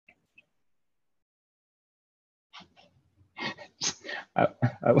I,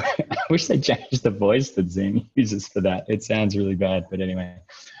 I wish they changed the voice that Zoom uses for that. It sounds really bad, but anyway.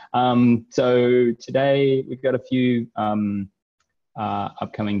 So today we've got a few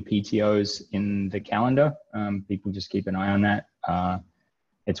upcoming PTOs in the calendar. People just keep an eye on that.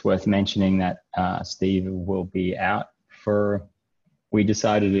 It's worth mentioning that Steve will be out for, we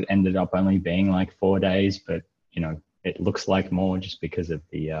decided it ended up only being like 4 days, but you know, it looks like more just because of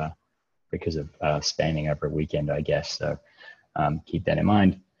the spanning over a weekend, I guess. So keep that in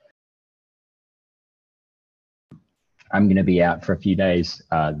mind. I'm going to be out for a few days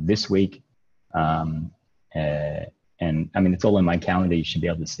this week. And I mean, it's all in my calendar. You should be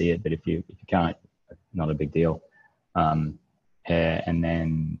able to see it, but if you can't, not a big deal. And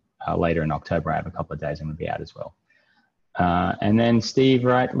then later in October, I have a couple of days I'm going to be out as well. And then Steve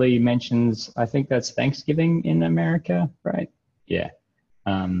rightly mentions, I think that's Thanksgiving in America, right? Yeah.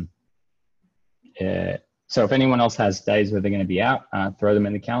 So if anyone else has days where they're going to be out, throw them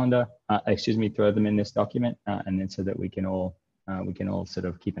in the calendar. Throw them in this document, and then so that we can all sort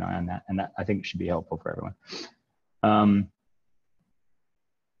of keep an eye on that. And that I think should be helpful for everyone.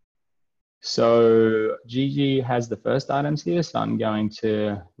 So Gigi has the first items here, so I'm going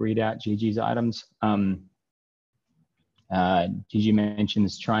to read out Gigi's items. Gigi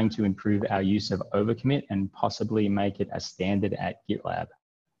mentions trying to improve our use of overcommit and possibly make it a standard at GitLab.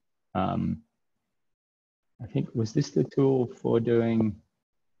 I think, was this the tool for doing?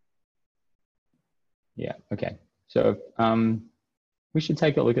 Yeah, okay. So we should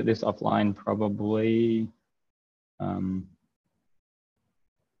take a look at this offline probably.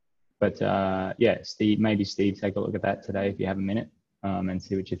 Yeah, Steve, maybe Steve, take a look at that today if you have a minute and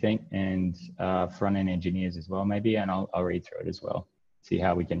see what you think, and front-end engineers as well maybe, and I'll read through it as well, see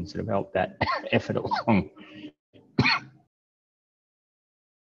how we can sort of help that effort along.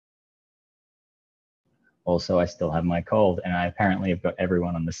 Also, I still have my cold, and I apparently have got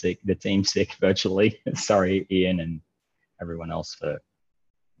everyone on the team sick virtually. Sorry, Ian and everyone else for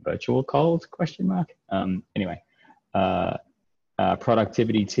virtual cold, question mark. Anyway,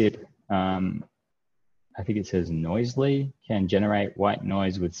 productivity tip. I think it says Noisely can generate white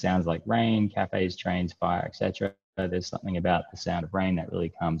noise with sounds like rain, cafes, trains, fire, etc. There's something about the sound of rain that really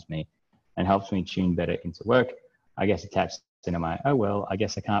calms me and helps me tune better into work. I guess it taps into my, oh, well, I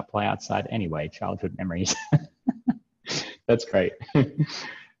guess I can't play outside anyway, childhood memories. That's great.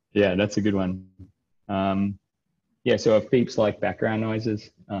 Yeah, that's a good one. Yeah, so if peeps like background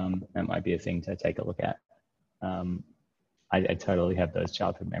noises, that might be a thing to take a look at. I totally have those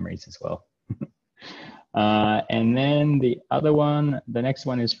childhood memories as well. And then the other one, the next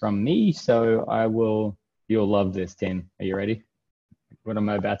one is from me. So you'll love this, Tim. Are you ready? What am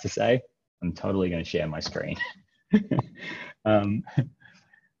I about to say? I'm totally going to share my screen. Let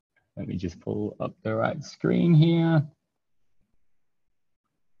me just pull up the right screen here.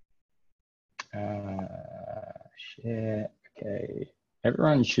 Share, okay.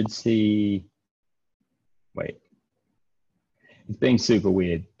 Everyone should see, wait. It's being super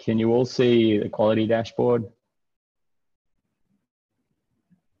weird. Can you all see the quality dashboard?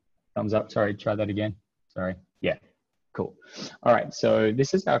 Thumbs up, sorry, try that again. Sorry, yeah, cool. All right, so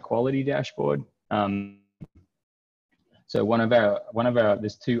this is our quality dashboard. So one of our,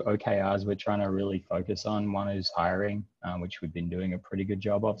 there's two OKRs we're trying to really focus on. One is hiring, which we've been doing a pretty good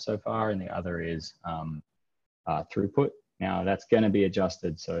job of so far, and the other is throughput. Now that's gonna be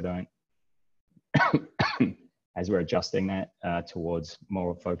adjusted, so don't, as we're adjusting that towards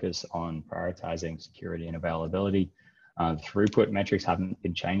more focus on prioritizing security and availability. Throughput metrics haven't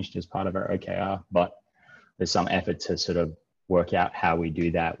been changed as part of our OKR, but there's some effort to sort of work out how we do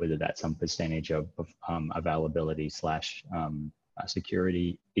that, whether that's some percentage of availability slash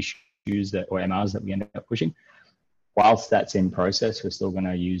security issues that, or MRs that we end up pushing. Whilst that's in process, we're still going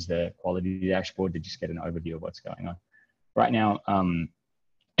to use the quality dashboard to just get an overview of what's going on. Right now,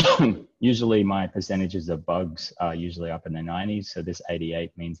 usually my percentages of bugs are usually up in the 90s. So this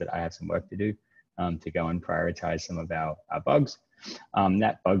 88 means that I have some work to do to go and prioritize some of our bugs.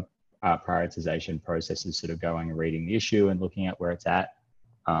 That bug prioritization process is sort of going and reading the issue and looking at where it's at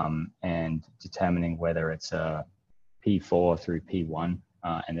and determining whether it's a P4 through P1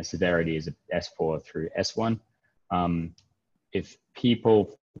 and the severity is a S4 through S1. If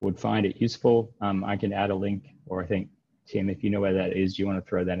people would find it useful, I can add a link, or I think, Tim, if you know where that is, do you want to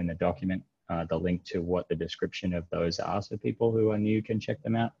throw that in the document, the link to what the description of those are so people who are new can check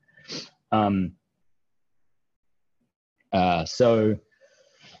them out.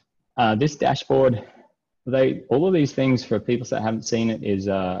 This dashboard, all of these things for people that haven't seen it is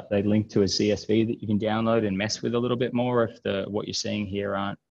they link to a CSV that you can download and mess with a little bit more if what you're seeing here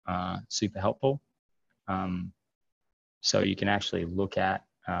aren't super helpful. So you can actually look at,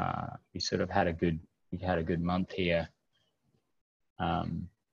 we sort of had a good month here.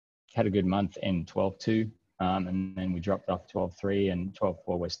 Had a good month in 12.2, and then we dropped off 12.3, and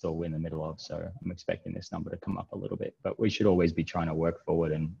 12.4 we're still in the middle of. So I'm expecting this number to come up a little bit, but we should always be trying to work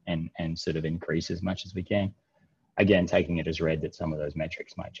forward and sort of increase as much as we can. Again, taking it as read that some of those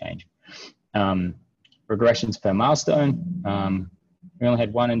metrics might change. Regressions per milestone. We only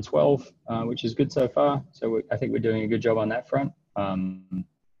had 1 in 12, which is good so far. So I think we're doing a good job on that front.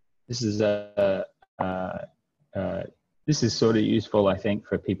 This is this is sort of useful, I think,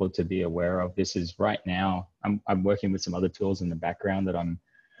 for people to be aware of. This is right now, I'm working with some other tools in the background that I'm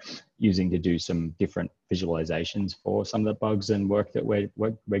using to do some different visualizations for some of the bugs and work that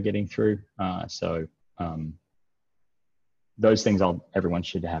we're getting through. Those things everyone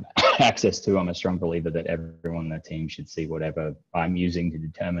should have access to. I'm a strong believer that everyone on the team should see whatever I'm using to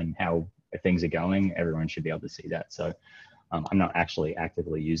determine how things are going. Everyone should be able to see that. So I'm not actually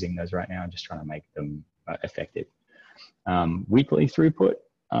actively using those right now. I'm just trying to make them effective. Weekly throughput.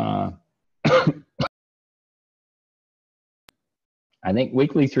 I think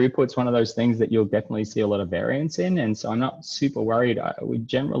weekly throughput's one of those things that you'll definitely see a lot of variance in. And so I'm not super worried. We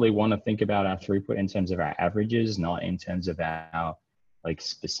generally want to think about our throughput in terms of our averages, not in terms of our like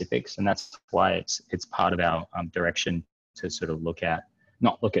specifics. And that's why it's part of our direction to sort of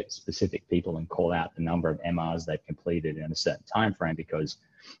not look at specific people and call out the number of MRs they've completed in a certain time frame, because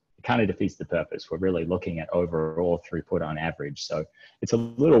it kind of defeats the purpose. We're really looking at overall throughput on average. So it's a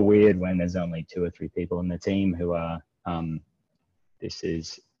little weird when there's only 2 or 3 people in the team who are, this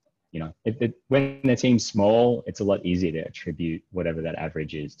is, you know, when the team's small, it's a lot easier to attribute whatever that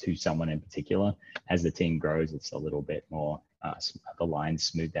average is to someone in particular. As the team grows, it's a little bit more, the lines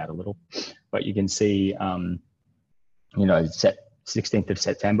smoothed out a little. But you can see, you know, 16th of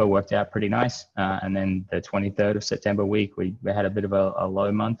September worked out pretty nice. And then the 23rd of September week, we had a bit of a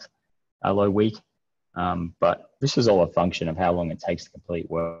low month, a low week. But this is all a function of how long it takes to complete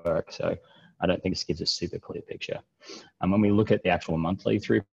work. So I don't think this gives a super clear picture. And when we look at the actual monthly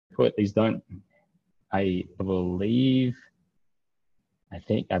throughput, these don't, I believe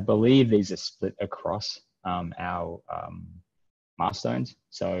these are split across our milestones.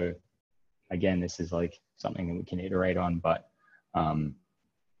 So again, this is like something that we can iterate on, but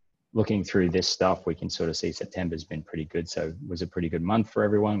looking through this stuff, we can sort of see September's been pretty good. So it was a pretty good month for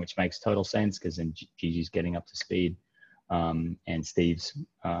everyone, which makes total sense because then Gigi's getting up to speed. And Steve's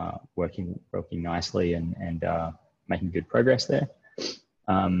working nicely and making good progress there.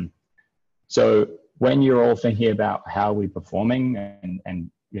 So when you're all thinking about how we're performing and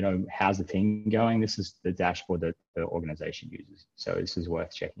you know, how's the team going, this is the dashboard that the organization uses. So this is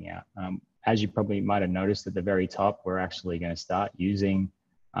worth checking out. As you probably might have noticed at the very top, we're actually going to start using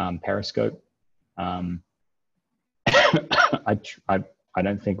Periscope. I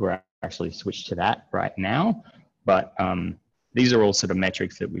don't think we're actually switched to that right now. But these are all sort of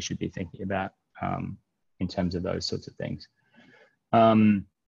metrics that we should be thinking about in terms of those sorts of things.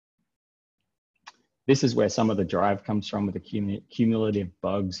 This is where some of the drive comes from with the cumulative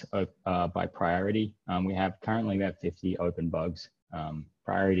bugs by priority. We have currently about 50 open bugs.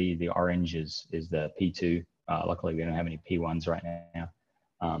 Priority, the orange is the P2. Luckily, we don't have any P1s right now.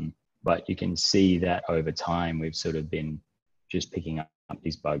 But you can see that over time, we've sort of been just picking up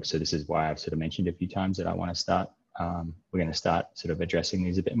these bugs. So this is why I've sort of mentioned a few times that I want to start, we're going to start sort of addressing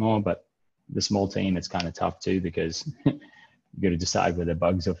these a bit more, but the small team, it's kind of tough too, because you've got to decide whether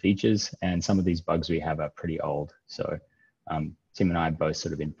bugs or features. And some of these bugs we have are pretty old. So Tim and I have both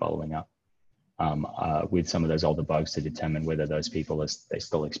sort of been following up with some of those older bugs to determine whether those people, they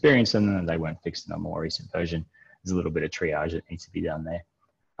still experience them and they weren't fixed in a more recent version. There's a little bit of triage that needs to be done there.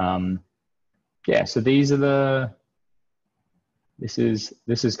 Yeah, so these are this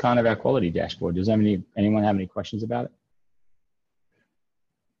is kind of our quality dashboard. Does anyone have any questions about it?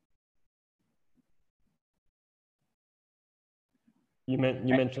 You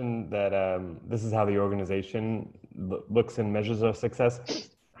mentioned that this is how the organization looks and measures our success.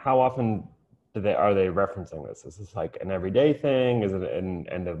 How often are they referencing this? Is this like an everyday thing? Is it an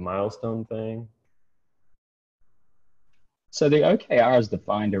end of milestone thing? So the OKR is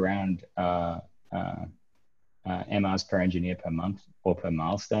defined around MRs per engineer per month or per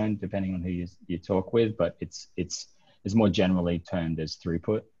milestone, depending on who you talk with, but it's more generally termed as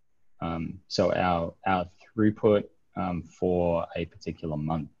throughput. So our throughput for a particular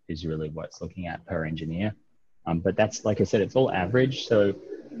month is really what it's looking at per engineer. But that's, like I said, it's all average. So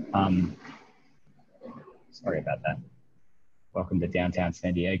sorry about that. Welcome to downtown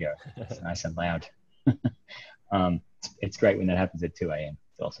San Diego. It's nice and loud. It's great when that happens at 2 a.m.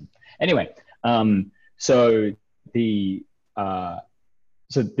 It's awesome. Anyway, so the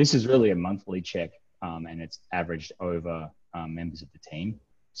so this is really a monthly check, and it's averaged over members of the team.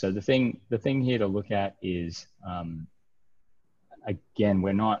 So the thing here to look at is, again,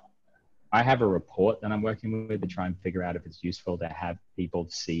 we're not. I have a report that I'm working with to try and figure out if it's useful to have people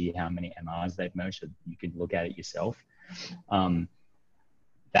see how many MRs they've merged. So you can look at it yourself.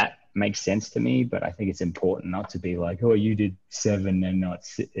 That makes sense to me, but I think it's important not to be like, oh, you did 7 and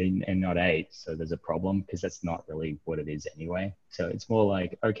not 8, so there's a problem, because that's not really what it is anyway. So it's more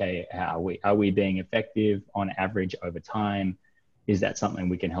like, okay, are we being effective on average over time? Is that something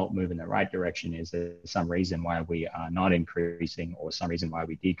we can help move in the right direction? Is there some reason why we are not increasing, or some reason why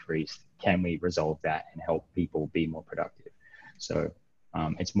we decreased? Can we resolve that and help people be more productive? So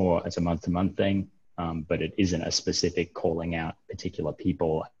it's a month-to-month thing. But it isn't a specific calling out particular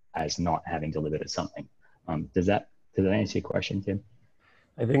people as not having delivered at something. Does that answer your question, Tim?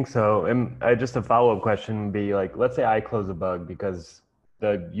 I think so. And just a follow-up question would be like, let's say I close a bug because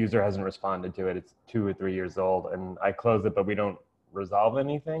the user hasn't responded to it. It's 2 or 3 years old, and I close it, but we don't resolve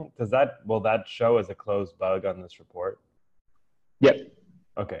anything. Will that show as a closed bug on this report? Yep.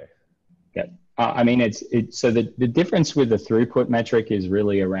 Okay. Yep. I mean, so the difference with the throughput metric is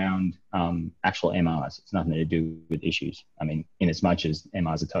really around actual MRs. It's nothing to do with issues. I mean, in as much as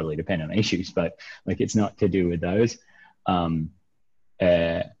MRs are totally dependent on issues, but like it's not to do with those. When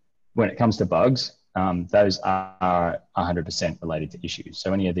it comes to bugs, those are 100% related to issues.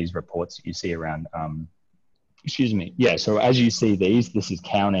 So any of these reports that you see around, yeah. So as you see this is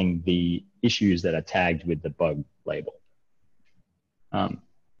counting the issues that are tagged with the bug label.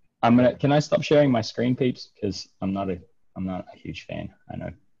 Can I stop sharing my screen, peeps? Because I'm not a huge fan. I know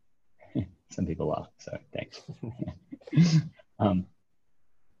some people are, so thanks.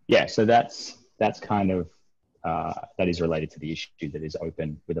 Yeah, so that's kind of, that is related to the issue that is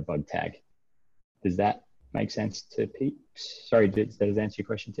open with a bug tag. Does that make sense to peeps? Sorry, does that answer your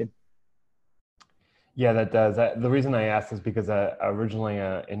question, Tim? Yeah, that does. The reason I asked is because originally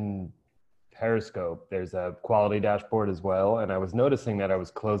in Periscope, there's a quality dashboard as well. And I was noticing that I was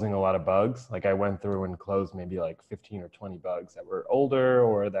closing a lot of bugs. Like I went through and closed maybe like 15 or 20 bugs that were older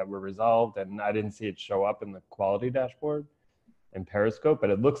or that were resolved. And I didn't see it show up in the quality dashboard in Periscope. But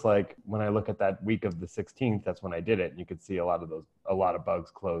it looks like when I look at that week of the 16th, that's when I did it. And you could see a lot of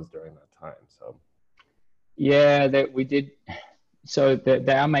bugs closed during that time. So yeah, that we did. So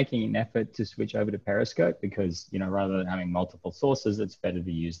they are making an effort to switch over to Periscope because, rather than having multiple sources, it's better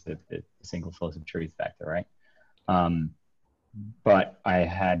to use the single source of truth factor, right? But I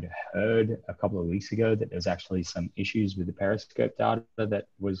had heard a couple of weeks ago that there's actually some issues with the Periscope data that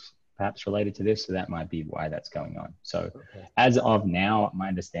was perhaps related to this. So that might be why that's going on. So As of now, my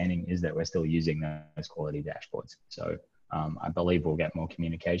understanding is that we're still using those quality dashboards. So I believe we'll get more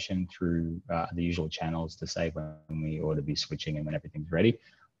communication through the usual channels to say when we ought to be switching and when everything's ready.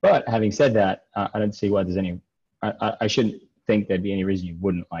 But having said that, I don't see why there's any, I shouldn't think there'd be any reason you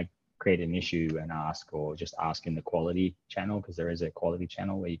wouldn't create an issue and ask, or just ask in the quality channel, because there is a quality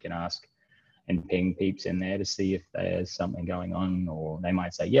channel where you can ask and ping peeps in there to see if there's something going on, or they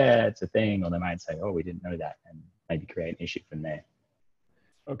might say, yeah, it's a thing, or they might say, oh, we didn't know that, and maybe create an issue from there.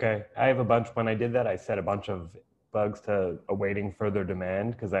 Okay, I have a bunch. When I did that, I set a bunch of bugs to awaiting further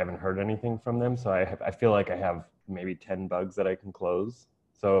demand because I haven't heard anything from them. So I feel like I have maybe 10 bugs that I can close.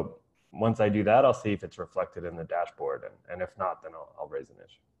 So once I do that, I'll see if it's reflected in the dashboard. And if not, then I'll raise an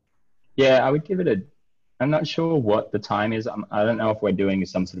issue. Yeah, I would give it I'm not sure what the time is. I don't know if we're doing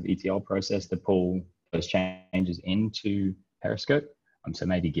some sort of ETL process to pull those changes into Periscope. So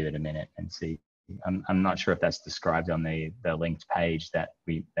maybe give it a minute and see. I'm not sure if that's described on the linked page that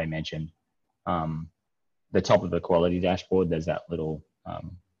they mentioned. The top of the quality dashboard, there's that little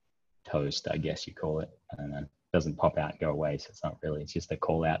toast, I guess you call it. I don't know. It doesn't pop out and go away, so it's not really. It's just a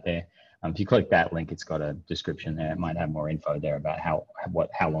call out there. If you click that link, it's got a description there. It might have more info there about how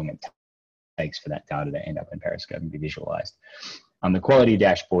long it takes for that data to end up in Periscope and be visualized. The quality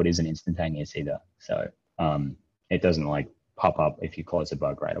dashboard isn't instantaneous either, so it doesn't pop up if you close a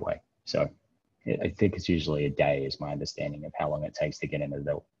bug right away. So I think it's usually a day, is my understanding of how long it takes to get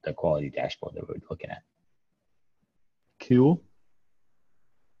into the quality dashboard that we're looking at. Cool.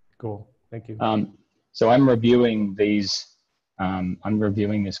 Thank you. So I'm reviewing these. I'm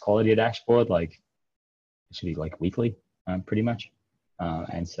reviewing this quality dashboard it should be weekly, pretty much.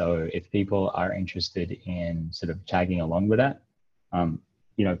 And so if people are interested in sort of tagging along with that,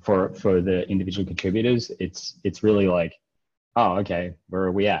 for the individual contributors, it's really oh, okay, where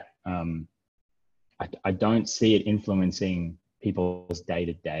are we at? I don't see it influencing people's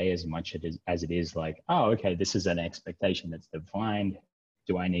day-to-day as much as it is oh, okay, this is an expectation that's defined.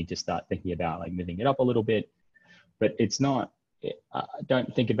 Do I need to start thinking about moving it up a little bit? but it's not,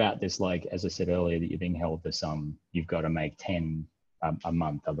 don't think about this like, as I said earlier, that you're being held to some, you've got to make 10 a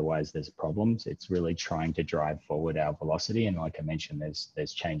month, otherwise there's problems. It's really trying to drive forward our velocity. And like I mentioned,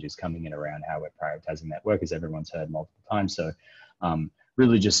 there's changes coming in around how we're prioritizing that work, as everyone's heard multiple times. So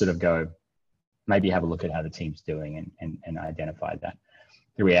really just sort of go, maybe have a look at how the team's doing and identify that.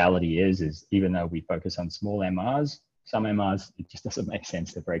 The reality is even though we focus on small MRs, some MRs, it just doesn't make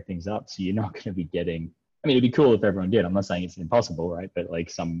sense to break things up. So you're not going to be getting, I mean, it'd be cool if everyone did. I'm not saying it's impossible, right? But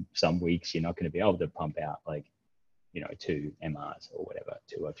like some weeks, you're not going to be able to pump out like, 2 MRs or whatever,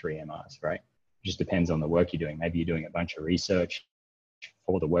 2 or 3 MRs, right? It just depends on the work you're doing. Maybe you're doing a bunch of research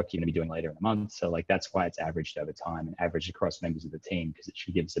for the work you're going to be doing later in the month. So like, that's why it's averaged over time and averaged across members of the team, because it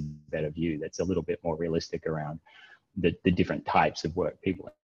should give us a better view that's a little bit more realistic around the different types of work people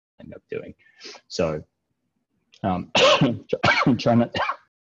end up doing. So I'm trying not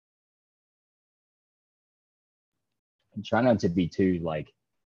to be too like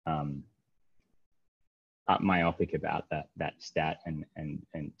myopic about that stat and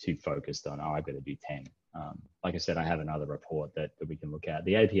too focused on, I've got to do 10. Like I said, I have another report that we can look at.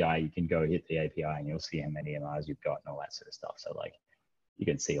 The API, you can go hit the API and you'll see how many MRs you've got and all that sort of stuff. So like, you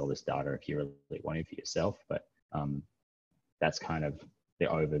can see all this data if you really want it for yourself, but that's kind of the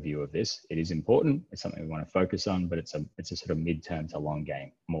overview of this. It is important. It's something we want to focus on, but it's a sort of midterm to long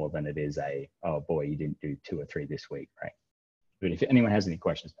game more than it is a, oh boy, you didn't do 2 or 3 this week, right? But if anyone has any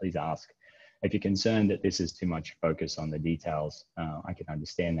questions, please ask. If you're concerned that this is too much focus on the details, I can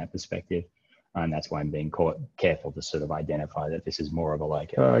understand that perspective. And that's why I'm being careful to sort of identify that this is more of a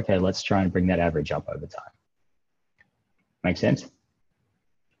like, oh, okay, let's try and bring that average up over time. Make sense?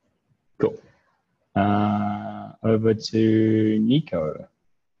 Cool. Over to Nico.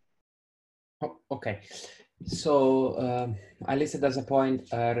 Oh, okay. So I listed as a point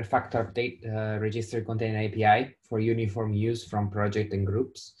refactor update register container API for uniform use from project and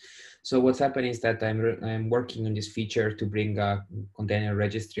groups. So what's happened is that I'm working on this feature to bring a container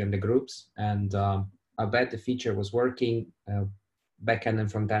registry on the groups, and I bet the feature was working. Backend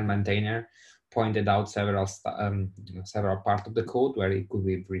and front-end maintainer pointed out several parts of the code where it could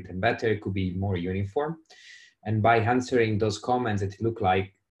be written better, it could be more uniform. And by answering those comments, it looked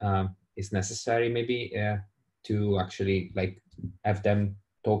like it's necessary maybe to actually like have them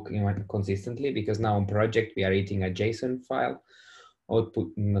talk consistently, because now on project we are eating a JSON file,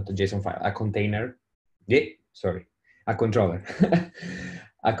 output, not a JSON file, a container, a controller,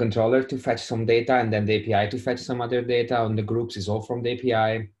 a controller to fetch some data, and then the API to fetch some other data. On the groups is all from the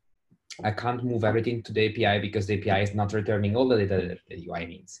API. I can't move everything to the API because the API is not returning all the data that the UI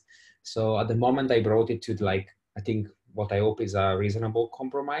needs. So at the moment I brought it to like, I think what I hope is a reasonable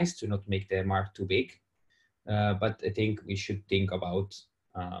compromise to not make the MR too big. But I think we should think about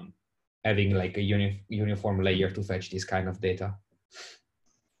having like a uniform layer to fetch this kind of data.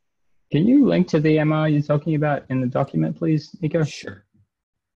 Can you link to the MR you're talking about in the document, please, Nico? Sure.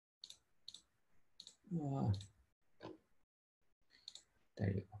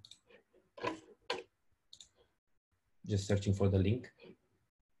 There you go. Just searching for the link.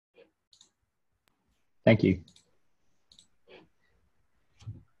 Thank you.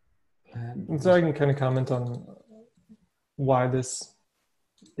 And so I can kind of comment on why this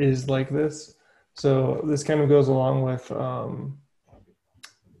is like this. So this kind of goes along with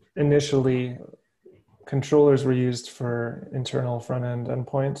initially controllers were used for internal front-end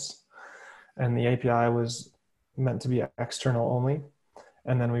endpoints, and the API was meant to be external only.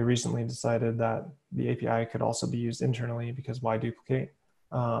 And then we recently decided that the API could also be used internally, because why duplicate?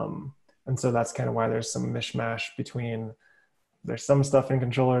 And so that's kind of why there's some mishmash between, there's some stuff in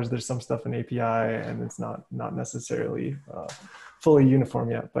controllers, there's some stuff in API, and it's not necessarily fully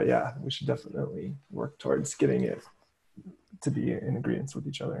uniform yet. But yeah, we should definitely work towards getting it to be in agreement with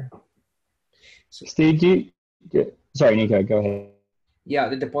each other. So, Steve, sorry, Nico, go ahead. Yeah,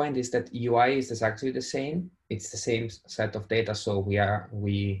 the point is that UI is exactly the same. It's the same set of data. So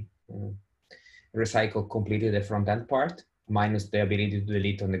we recycle completely the front end part, minus the ability to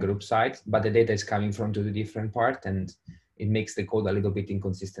delete on the group side, but the data is coming from two different parts, and it makes the code a little bit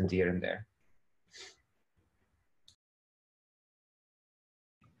inconsistent here and there.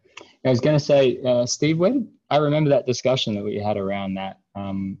 I was going to say, Steve, I remember that discussion that we had around that.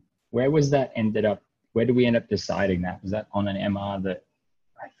 Where was that where did we end up deciding that? Was that on an MR that,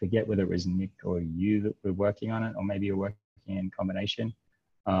 I forget whether it was Nick or you that were working on it, or maybe you're working in combination?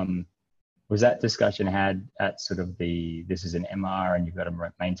 Was that discussion had at sort of this is an MR and you've got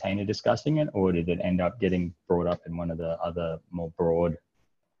a maintainer discussing it, or did it end up getting brought up in one of the other more broad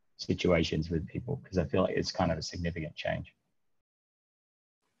situations with people? Because I feel like it's kind of a significant change.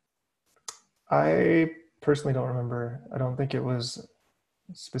 I personally don't remember. I don't think it was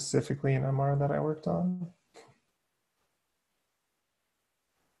specifically an MR that I worked on.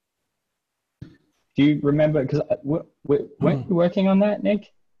 Do you remember? Because weren't you working on that,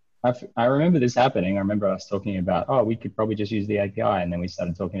 Nick? I remember this happening. I remember us talking about, oh, we could probably just use the API, and then we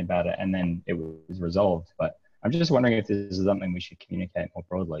started talking about it, and then it was resolved. But I'm just wondering if this is something we should communicate more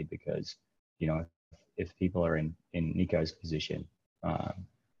broadly, because, you know, if people are in Nico's position,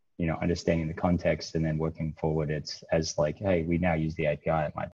 you know, understanding the context and then working forward, it's as like, hey, we now use the API.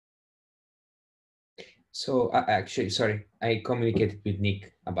 It might. So actually, sorry, I communicated with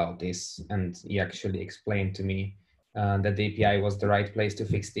Nick about this, and he actually explained to me that the API was the right place to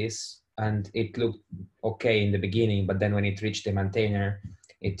fix this. And it looked okay in the beginning, but then when it reached the maintainer,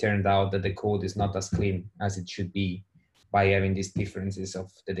 it turned out that the code is not as clean as it should be by having these differences of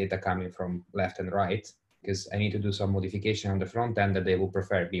the data coming from left and right, because I need to do some modification on the front end that they would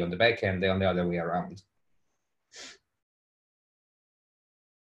prefer be on the back end, on the other way around.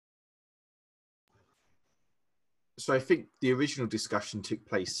 So I think the original discussion took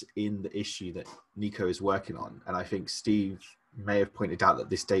place in the issue that Nico is working on. And I think Steve may have pointed out that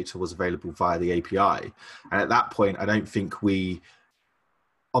this data was available via the API. And at that point, I don't think we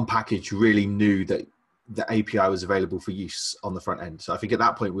on package really knew that the API was available for use on the front end. So I think at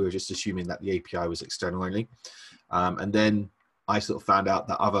that point, we were just assuming that the API was external only. And then I sort of found out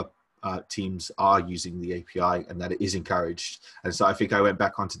that other teams are using the API and that it is encouraged. And so I think I went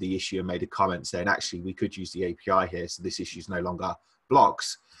back onto the issue and made a comment saying, actually, we could use the API here. So this issue is no longer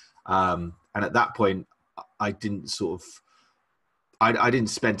blocks. And at that point, I didn't sort of, I didn't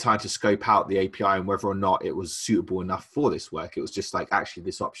spend time to scope out the API and whether or not it was suitable enough for this work. It was just like, actually,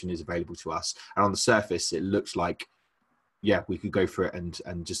 this option is available to us. And on the surface, it looks like, yeah, we could go for it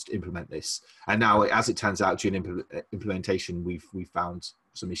and just implement this. And now, as it turns out, during implementation, we've found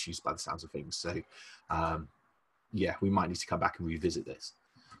some issues by the sounds of things. So, yeah, we might need to come back and revisit this.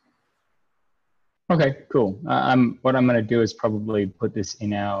 Okay, cool. What I'm going to do is probably put this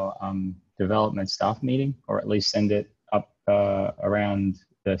in our development staff meeting, or at least send it up around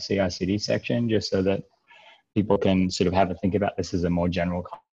the CI/CD section, just so that people can sort of have a think about this as a more general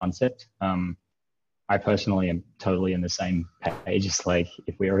concept. I personally am totally in the same page. It's like,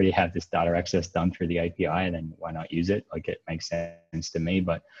 if we already have this data access done through the API, then why not use it? Like, it makes sense to me,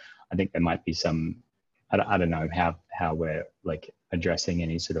 but I think there might be some, I don't know how we're like addressing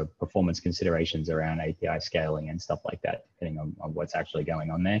any sort of performance considerations around API scaling and stuff like that, depending on what's actually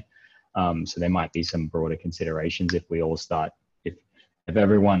going on there. So there might be some broader considerations if we all start, if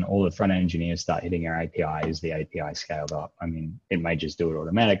everyone, all the front end engineers start hitting our API, is the API scaled up? I mean, it may just do it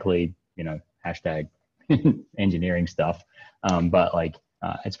automatically, you know, hashtag engineering stuff. But like,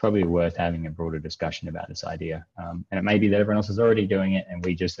 it's probably worth having a broader discussion about this idea. And it may be that everyone else is already doing it and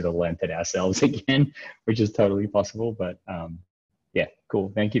we just sort of learned it ourselves again, which is totally possible. But yeah,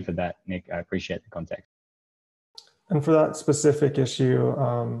 cool. Thank you for that, Nick. I appreciate the context. And for that specific issue,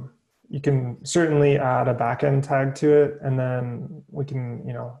 you can certainly add a backend tag to it, and then we can,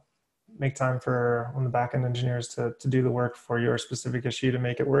 you know, make time for one of the backend engineers to do the work for your specific issue to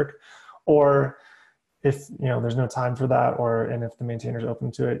make it work. Or if, you know, there's no time for that, and if the maintainer is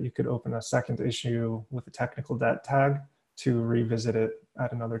open to it, you could open a second issue with a technical debt tag to revisit it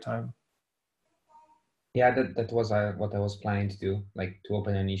at another time. Yeah, that was what I was planning to do, like to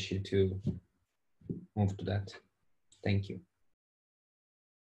open an issue to move to that. Thank you.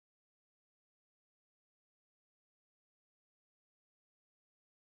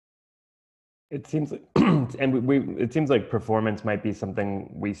 It seems like, and it seems like performance might be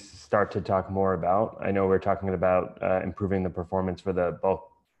something we start to talk more about. I know we're talking about improving the performance for the bulk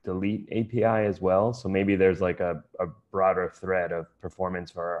delete API as well. So maybe there's like a broader thread of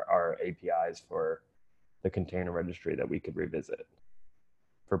performance for our APIs for the container registry that we could revisit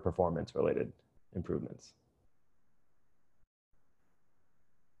for performance related improvements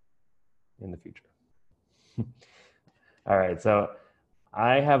in the future. All right, so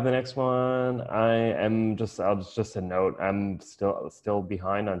I have the next one. I'll just a note. I'm still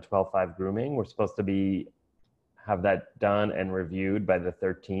behind on 12.5 grooming. We're supposed to have that done and reviewed by the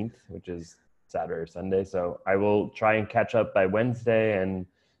 13th, which is Saturday or Sunday. So I will try and catch up by Wednesday, and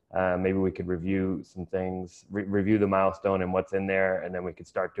maybe we could review some things, review the milestone and what's in there, and then we could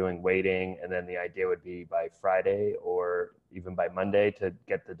start doing weighting. And then the idea would be by Friday or even by Monday to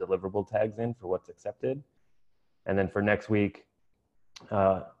get the deliverable tags in for what's accepted. And then for next week,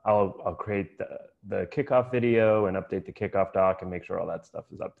 I'll create the kickoff video and update the kickoff doc and make sure all that stuff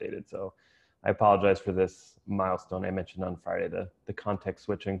is updated. So I apologize for this milestone I mentioned on Friday, the context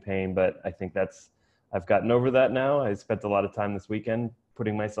switching pain, but I think I've gotten over that now. I spent a lot of time this weekend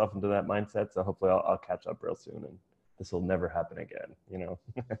putting myself into that mindset. So hopefully I'll catch up real soon, and this will never happen again, you know.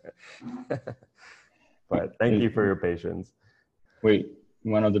 But thank you for your patience.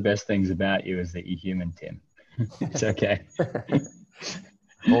 One of the best things about you is that you're human, Tim. It's okay.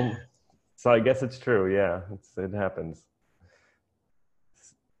 Well, so I guess it's true. Yeah, it happens.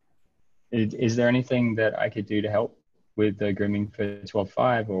 Is there anything that I could do to help with the grooming for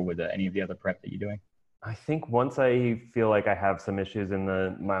 12.5 or with any of the other prep that you're doing? I think once I feel like I have some issues in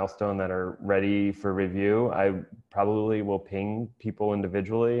the milestone that are ready for review, I probably will ping people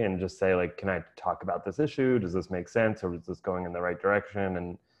individually and just say, like, can I talk about this issue? Does this make sense, or is this going in the right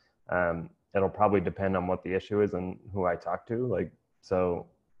direction? And it'll probably depend on what the issue is and who I talk to. Like, so,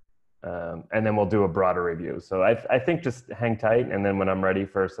 and then we'll do a broader review. So I think just hang tight, and then when I'm ready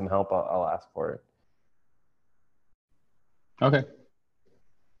for some help, I'll ask for it. Okay.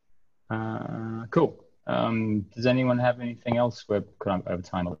 Cool. Does anyone have anything else? We're kind of over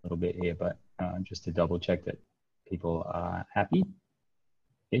time a little bit here, but just to double check that people are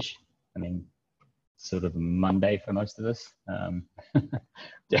happy-ish. I mean, sort of Monday for most of us.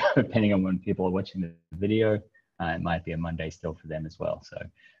 Depending on when people are watching the video, it might be a Monday still for them as well. So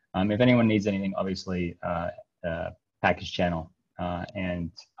if anyone needs anything, obviously, package channel.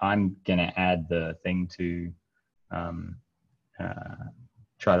 And I'm going to add the thing to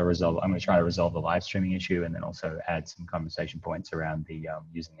I'm going to try to resolve the live streaming issue, and then also add some conversation points around the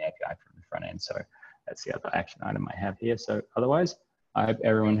using the API from the front end. So that's the other action item I have here. So otherwise, I hope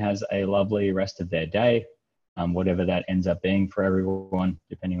everyone has a lovely rest of their day, whatever that ends up being for everyone,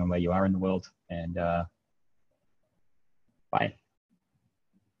 depending on where you are in the world. And bye.